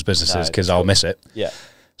every one of those businesses because I'll miss it. Yeah.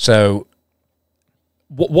 So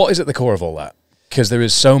what is at the core of all that? Because there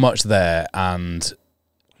is so much there, and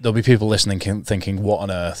there'll be people listening thinking, what on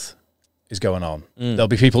earth is going on? There'll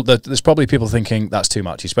be people, there's probably people thinking, that's too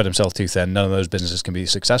much. He spread himself too thin. None of those businesses can be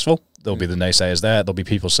successful. There'll be the naysayers there. There'll be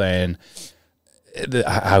people saying,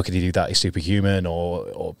 how could he do that? He's superhuman,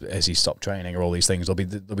 or has he stopped training, or all these things.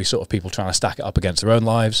 There'll be sort of people trying to stack it up against their own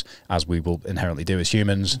lives, as we will inherently do as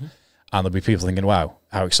humans. And there'll be people thinking, wow,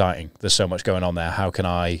 how exciting. There's so much going on there. How can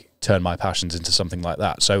I turn my passions into something like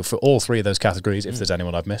that? So for all three of those categories, if there's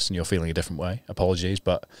anyone I've missed and you're feeling a different way, apologies.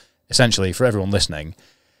 But essentially, for everyone listening,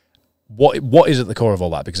 what is at the core of all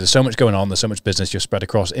that? Because there's so much going on. There's so much business. You're spread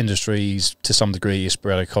across industries to some degree. You're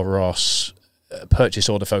spread across purchase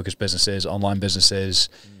order focused businesses, online businesses.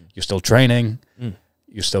 You're still training.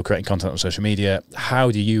 You're still creating content on social media.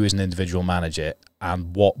 How do you as an individual manage it?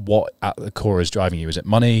 And what at the core is driving you? Is it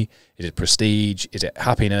money? Is it prestige? Is it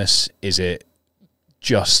happiness? Is it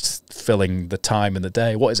just filling the time in the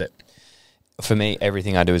day? What is it? For me,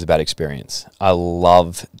 everything I do is about experience. I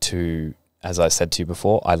love to, as I said to you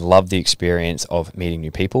before, I love the experience of meeting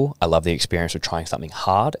new people. I love the experience of trying something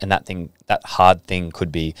hard. And that hard thing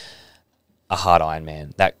could be a hard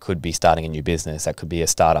Ironman. That could be starting a new business. That could be a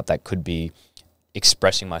startup. That could be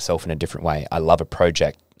expressing myself in a different way. I love a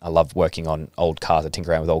project. I love working on old cars. I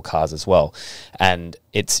tinker around with old cars as well. And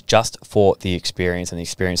it's just for the experience and the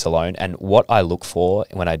experience alone. And what I look for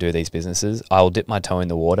when I do these businesses, I'll dip my toe in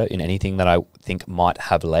the water in anything that I think might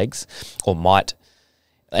have legs, or might,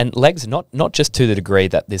 and legs not just to the degree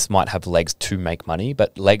that this might have legs to make money,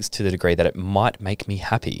 but legs to the degree that it might make me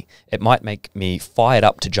happy. It might make me fired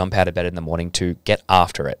up to jump out of bed in the morning to get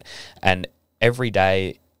after it. And every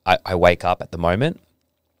day I wake up at the moment,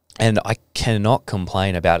 and I cannot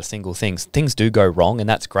complain about a single thing. Things do go wrong, and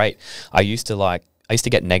that's great. I used to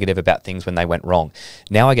get negative about things when they went wrong.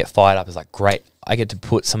 Now I get fired up. It's like, great, I get to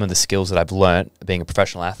put some of the skills that I've learned being a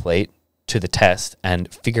professional athlete to the test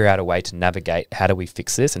and figure out a way to navigate how do we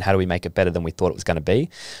fix this and how do we make it better than we thought it was going to be.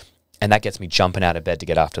 And that gets me jumping out of bed to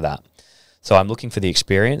get after that. So I'm looking for the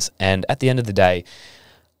experience, and at the end of the day,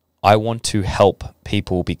 I want to help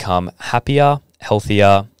people become happier,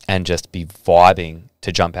 healthier, and just be vibing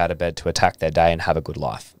to jump out of bed to attack their day and have a good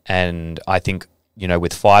life. And I think,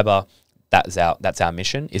 with Phyba, that's our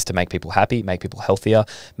mission, is to make people happy, make people healthier,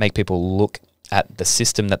 make people look at the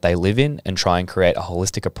system that they live in and try and create a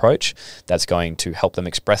holistic approach that's going to help them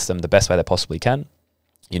express them the best way they possibly can.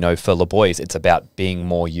 For Le Boys, it's about being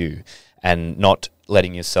more you and not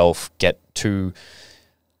letting yourself get too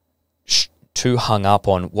hung up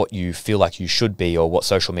on what you feel like you should be or what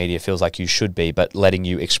social media feels like you should be, but letting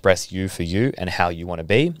you express you for you and how you want to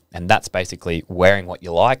be. And that's basically wearing what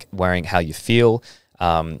you like, wearing how you feel,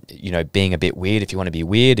 being a bit weird if you want to be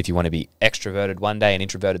weird, if you want to be extroverted one day and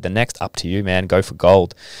introverted the next, up to you, man, go for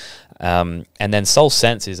gold. And then Soul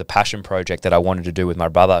Sense is a passion project that I wanted to do with my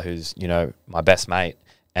brother, who's, my best mate.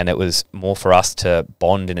 And it was more for us to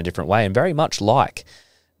bond in a different way, and very much like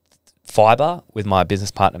Phyba with my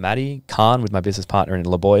business partner Maddie, Khan with my business partner in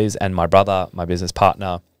Le Boys, and my brother, my business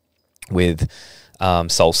partner with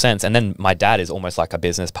Soul Sense. And then my dad is almost like a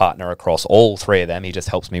business partner across all three of them. He just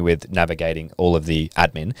helps me with navigating all of the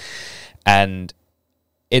admin. And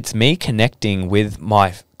it's me connecting with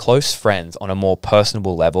my close friends on a more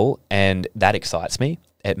personable level, and that excites me.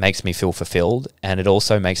 It makes me feel fulfilled, and it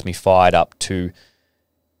also makes me fired up to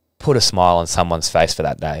put a smile on someone's face for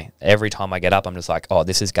that day. Every time I get up, I'm just like, oh,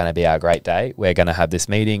 this is going to be our great day. We're going to have this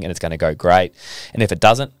meeting and it's going to go great. And if it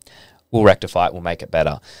doesn't, we'll rectify it, we'll make it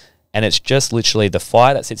better. And it's just literally the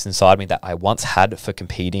fire that sits inside me that I once had for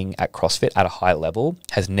competing at CrossFit at a high level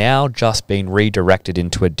has now just been redirected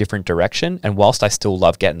into a different direction. And whilst I still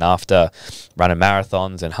love getting after running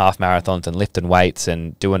marathons and half marathons and lifting weights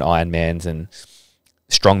and doing Ironmans and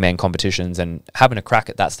strongman competitions and having a crack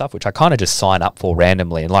at that stuff, which I kind of just sign up for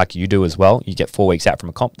randomly, and like you do as well, you get 4 weeks out from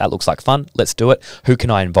a comp, that looks like fun, let's do it. Who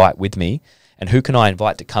can I invite with me, and who can I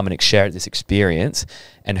invite to come and share this experience,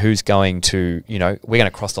 and who's going to, we're going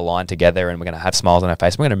to cross the line together and we're going to have smiles on our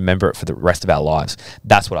face, we're going to remember it for the rest of our lives.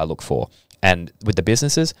 That's what I look for. And with the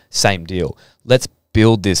businesses, same deal. Let's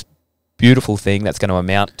build this beautiful thing that's going to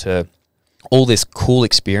amount to all this cool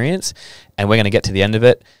experience, and we're going to get to the end of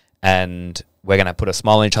it, and we're going to put a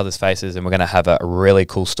smile on each other's faces, and we're going to have a really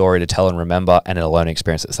cool story to tell and remember, and a learning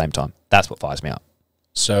experience at the same time. That's what fires me up.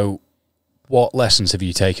 So what lessons have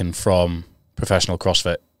you taken from professional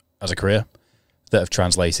CrossFit as a career that have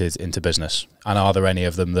translated into business? And are there any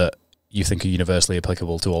of them that you think are universally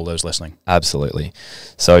applicable to all those listening? Absolutely.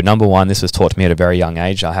 So number one, this was taught to me at a very young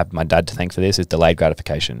age. I have my dad to thank for this, is delayed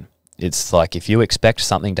gratification. It's like if you expect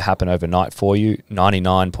something to happen overnight for you,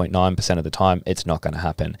 99.9% of the time, it's not going to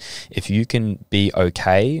happen. If you can be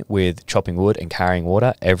okay with chopping wood and carrying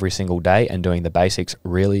water every single day and doing the basics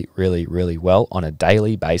really, really, really well on a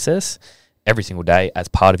daily basis, every single day as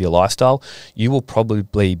part of your lifestyle, you will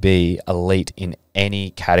probably be elite in any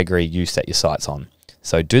category you set your sights on.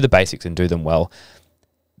 So do the basics and do them well.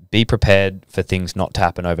 Be prepared for things not to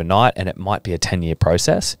happen overnight, and it might be a 10-year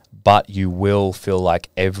process, but you will feel like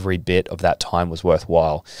every bit of that time was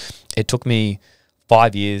worthwhile. It took me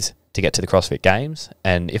 5 years to get to the CrossFit Games,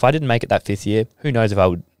 and if I didn't make it that 5th year, who knows if I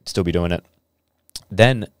would still be doing it.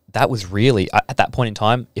 Then that was really, at that point in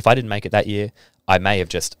time, if I didn't make it that year, I may have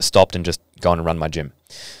just stopped and just gone and run my gym.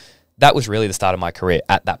 That was really the start of my career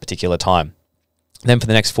at that particular time. Then for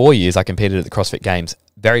the next 4 years, I competed at the CrossFit Games,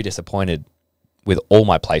 very disappointed with all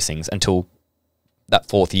my placings until that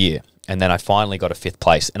 4th year. And then I finally got a 5th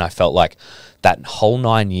place, and I felt like that whole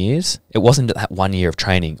 9 years, it wasn't that 1 year of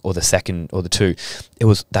training or the second or the 2. It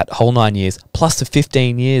was that whole 9 years plus the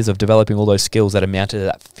 15 years of developing all those skills that amounted to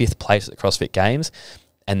that 5th place at the CrossFit Games.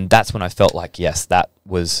 And that's when I felt like, yes, that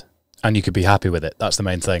was... And you could be happy with it. That's the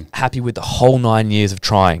main thing. Happy with the whole 9 years of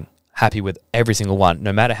trying. Happy with every single one.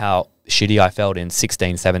 No matter how shitty I felt in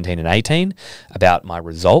 16, 17 and 18 about my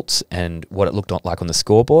results and what it looked like on the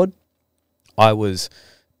scoreboard,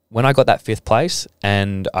 when I got that 5th place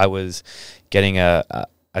and I was getting a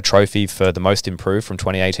trophy for the most improved from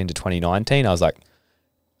 2018 to 2019, I was like,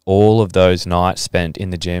 all of those nights spent in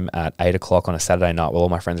the gym at 8 o'clock on a Saturday night while all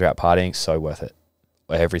my friends are out partying, so worth it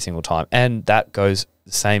every single time. And that goes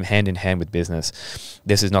the same hand in hand with business.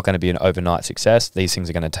 This is not going to be an overnight success. These things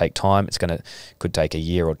are going to take time. Could take a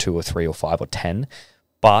year or 2 or 3 or 5 or 10.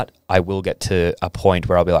 But I will get to a point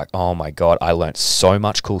where I'll be like, oh my God, I learned so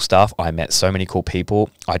much cool stuff. I met so many cool people.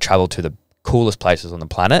 I traveled to the coolest places on the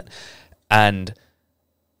planet, and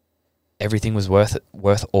everything was worth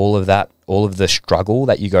all of that, all of the struggle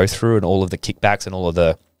that you go through and all of the kickbacks and all of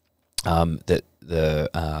the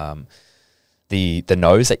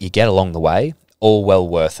no's that you get along the way, all well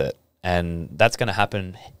worth it. And that's going to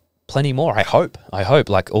happen plenty more, I hope.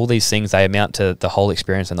 Like all these things, they amount to the whole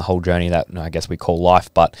experience and the whole journey that I guess we call life.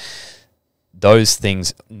 But those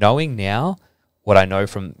things, knowing now what I know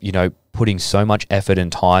from, putting so much effort and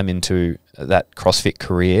time into that CrossFit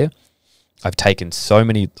career, I've taken so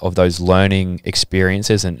many of those learning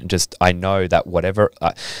experiences, and just I know that whatever...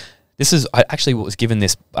 I actually was given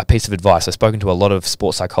a piece of advice. I've spoken to a lot of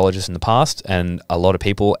sports psychologists in the past and a lot of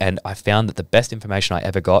people, and I found that the best information I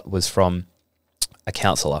ever got was from a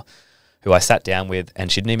counselor who I sat down with,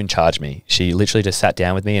 and she didn't even charge me. She literally just sat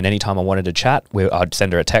down with me, and anytime I wanted to chat, I'd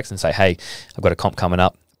send her a text and say, hey, I've got a comp coming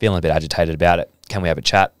up, feeling a bit agitated about it. Can we have a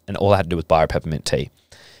chat? And all I had to do was buy her peppermint tea.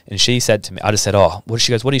 And she said to me, I just said,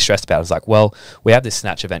 she goes, what are you stressed about? I was like, well, we have this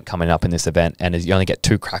snatch event coming up in this event, and you only get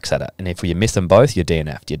 2 cracks at it. And if you miss them both, you're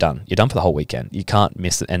DNF'd. You're done. You're done for the whole weekend. You can't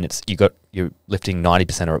miss it. And you're lifting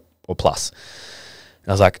 90% or plus. And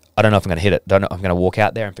I was like, I don't know if I'm going to hit it. Don't know if I'm going to walk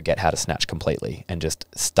out there and forget how to snatch completely and just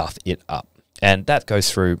stuff it up. And that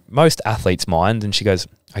goes through most athletes' minds. And she goes,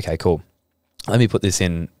 okay, cool. Let me put this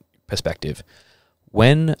in perspective.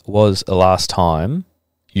 When was the last time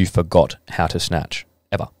you forgot how to snatch?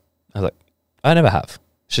 Ever? I was like, I never have.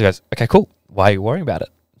 She goes, okay, cool. Why are you worrying about it?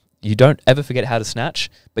 You don't ever forget how to snatch,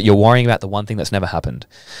 but you're worrying about the one thing that's never happened.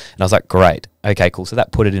 And I was like, great. Okay, cool. So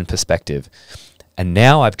that put it in perspective. And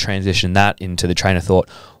now I've transitioned that into the train of thought.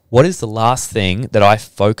 What is the last thing that I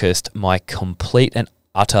focused my complete and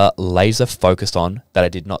utter laser focused on that I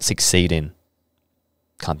did not succeed in?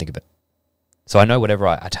 Can't think of it. So I know whatever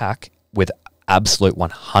I attack with absolute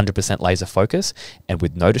 100% laser focus and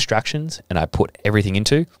with no distractions, and I put everything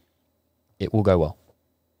into, it will go well.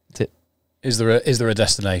 That's it. Is there a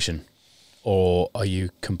destination, or are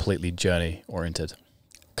you completely journey oriented?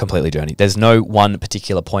 Completely journey. There's no one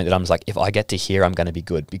particular point that I'm just like, if I get to here, I'm going to be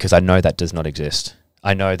good, because I know that does not exist.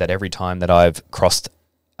 I know that every time that I've crossed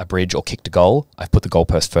a bridge or kicked a goal, I've put the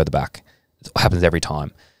goalpost further back. It happens every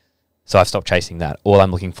time. So I've stopped chasing that. All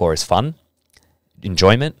I'm looking for is fun,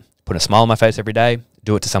 enjoyment, put a smile on my face every day,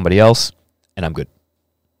 do it to somebody else, and I'm good.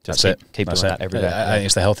 That's it. Keep doing that every day. I think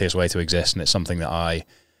it's the healthiest way to exist, and it's something that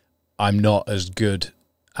I'm not as good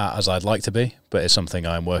at as I'd like to be, but it's something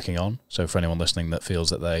I'm working on. So for anyone listening that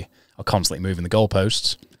feels that they are constantly moving the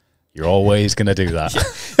goalposts, you're always going to do that.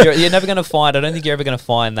 You're never going to find, I don't think you're ever going to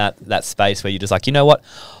find that space where you're just like, you know what,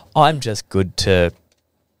 I'm just good to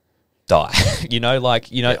die.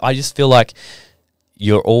 I just feel like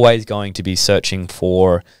you're always going to be searching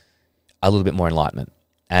for a little bit more enlightenment.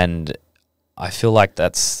 And I feel like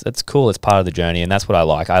that's cool. It's part of the journey, and that's what I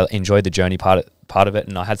like. I enjoy the journey part of it.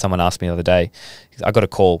 And I had someone ask me the other day, I got a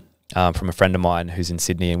call from a friend of mine who's in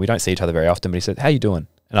Sydney, and we don't see each other very often, but he said, "How you doing?"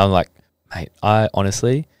 And I'm like, "Mate, I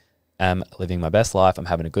honestly am living my best life. I'm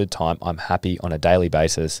having a good time. I'm happy on a daily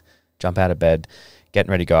basis. Jump out of bed, getting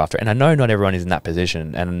ready to go after it." And I know not everyone is in that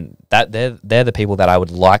position, and that they're the people that I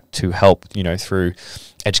would like to help, through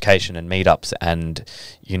education and meetups and,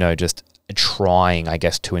 just trying, I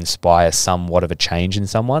guess, to inspire somewhat of a change in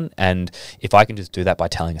someone. And if I can just do that by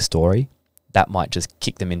telling a story, that might just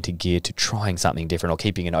kick them into gear to trying something different or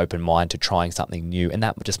keeping an open mind to trying something new. And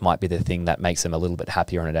that just might be the thing that makes them a little bit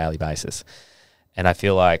happier on a daily basis. And I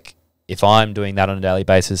feel like if I'm doing that on a daily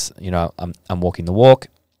basis, I'm walking the walk.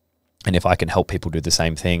 And if I can help people do the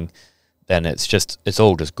same thing, then it's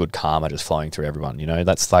all just good karma just flowing through everyone.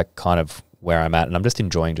 That's like kind of where I'm at. And I'm just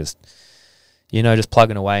enjoying just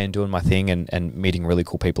plugging away and doing my thing and meeting really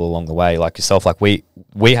cool people along the way, like yourself. Like we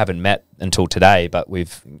haven't met until today, but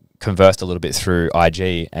we've conversed a little bit through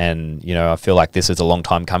IG, and I feel like this is a long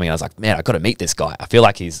time coming. I was like, man, I got to meet this guy. I feel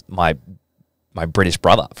like he's my British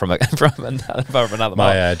brother from another.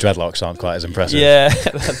 My dreadlocks aren't quite as impressive. Yeah,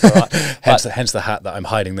 that's all right. hence the hat that I'm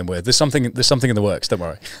hiding them with. There's something in the works. Don't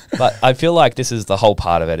worry. But I feel like this is the whole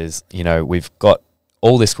part of it. Is we've got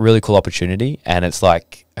all this really cool opportunity, and it's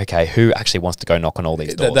like, okay, who actually wants to go knock on all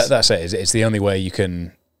these doors? That's it. It's the only way you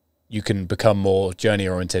can become more journey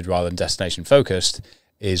oriented rather than destination focused,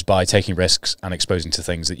 is by taking risks and exposing to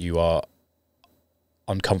things that you are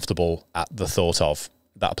uncomfortable at the thought of.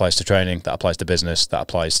 That applies to training, that applies to business, that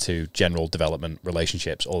applies to general development,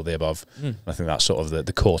 relationships, all of the above. I think that's sort of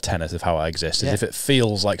the core tenet of how I exist. Is if it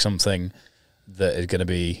feels like something that is going to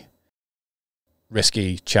be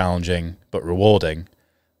risky, challenging, but rewarding,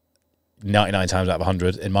 99 times out of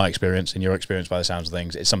 100, in my experience, in your experience by the sounds of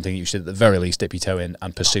things, it's something you should at the very least dip your toe in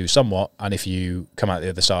and pursue somewhat. And if you come out the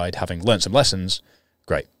other side having learned some lessons,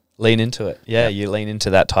 great. Lean into it. Yeah, you lean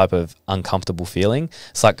into that type of uncomfortable feeling.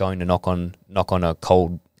 It's like going to knock on a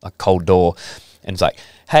cold door, and it's like,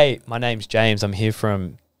 "Hey, my name's James. I'm here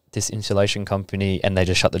from this insulation company," and they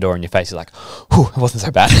just shut the door in your face. You're like, "Whew, it wasn't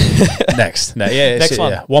so bad." Next one.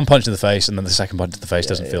 Yeah. One punch in the face, and then the second punch in the face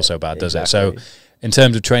doesn't feel so bad, does it? So, in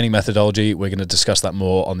terms of training methodology, we're going to discuss that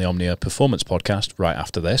more on the Omnia Performance podcast right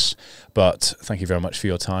after this. But thank you very much for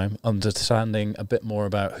your time, understanding a bit more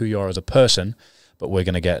about who you are as a person. But we're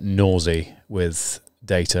going to get nosy with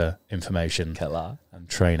data, information, and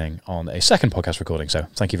training on a second podcast recording. So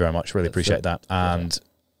thank you very much. Really appreciate that. And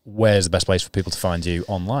where's the best place for people to find you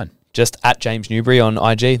online? Just at James Newbury on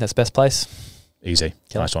IG. That's the best place. Easy.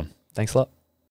 Nice one. Thanks a lot.